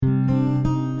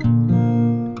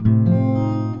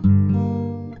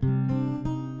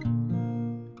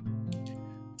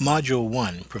Module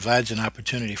 1 provides an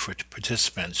opportunity for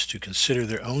participants to consider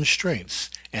their own strengths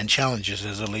and challenges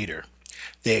as a leader.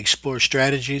 They explore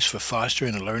strategies for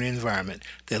fostering a learning environment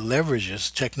that leverages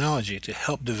technology to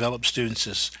help develop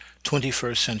students'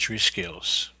 21st century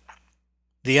skills.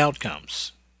 The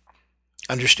outcomes: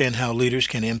 understand how leaders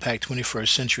can impact 21st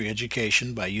century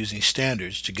education by using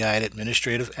standards to guide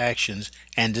administrative actions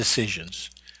and decisions.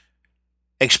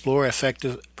 Explore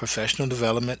effective professional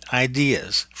development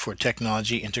ideas for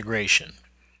technology integration.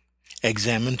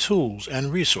 Examine tools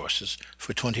and resources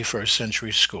for 21st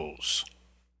century schools.